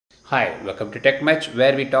Hi, welcome to Tech Match,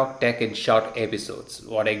 where we talk tech in short episodes.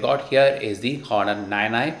 What I got here is the Honor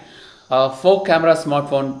EMUI 4 camera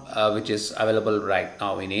smartphone which is available right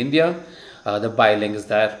now in India. The buy link is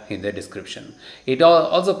there in the description. It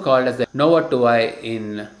also called as the Nova 2i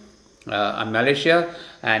in Malaysia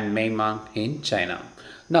and Myanmar in China.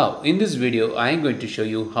 Now in this video I am going to show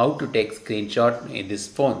you how to take screenshot in this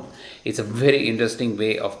phone. It's a very interesting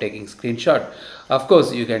way of taking screenshot. Of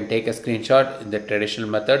course you can take a screenshot in the traditional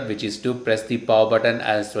method, which is to press the power button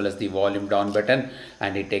as well as the volume down button,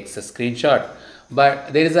 and it takes a screenshot.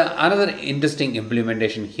 But there is another interesting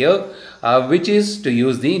implementation here which is to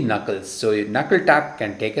use the knuckles. So your knuckle tap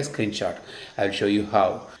can take a screenshot. I'll show you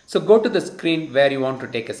how. So go to the screen where you want to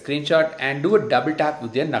take a screenshot and do a double tap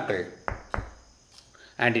with your knuckle,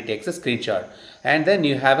 and it takes a screenshot. And then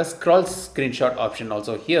you have a scroll screenshot option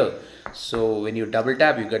also here. So when you double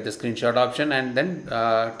tap, you get the screenshot option, and then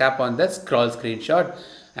tap on the scroll screenshot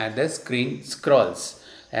and the screen scrolls.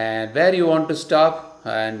 And where you want to stop,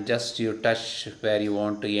 and just you touch where you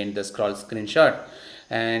want to end the scroll screenshot,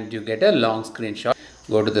 and you get a long screenshot.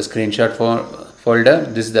 Go to the screenshot folder.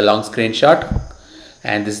 This is the long screenshot,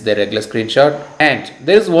 and this is the regular screenshot. And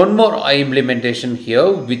there is one more implementation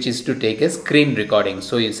here, which is to take a screen recording.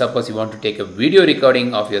 So suppose you want to take a video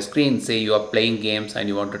recording of your screen, say you are playing games and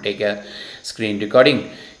you want to take a screen recording,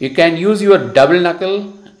 you can use your double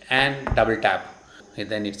knuckle and double tap, and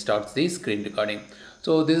then it starts the screen recording.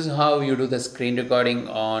 So this is how you do the screen recording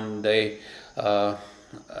on the Honor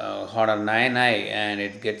EMUI, and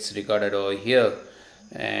it gets recorded over here.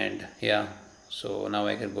 And yeah, so now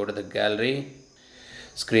I can go to the gallery.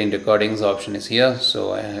 Screen recordings option is here,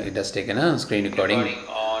 so it has taken a screen recording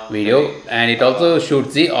video, and it also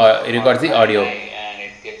shoots the records the audio, and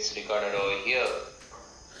it gets recorded over here.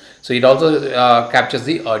 So it also captures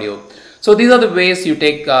the audio. So these are the ways you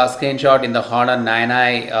take a screenshot in the Honor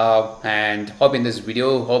EMUI, and hope in this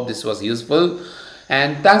video, hope this was useful,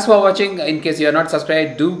 and thanks for watching. In case you are not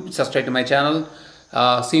subscribed, do subscribe to my channel.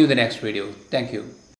 See you in the next video. Thank you.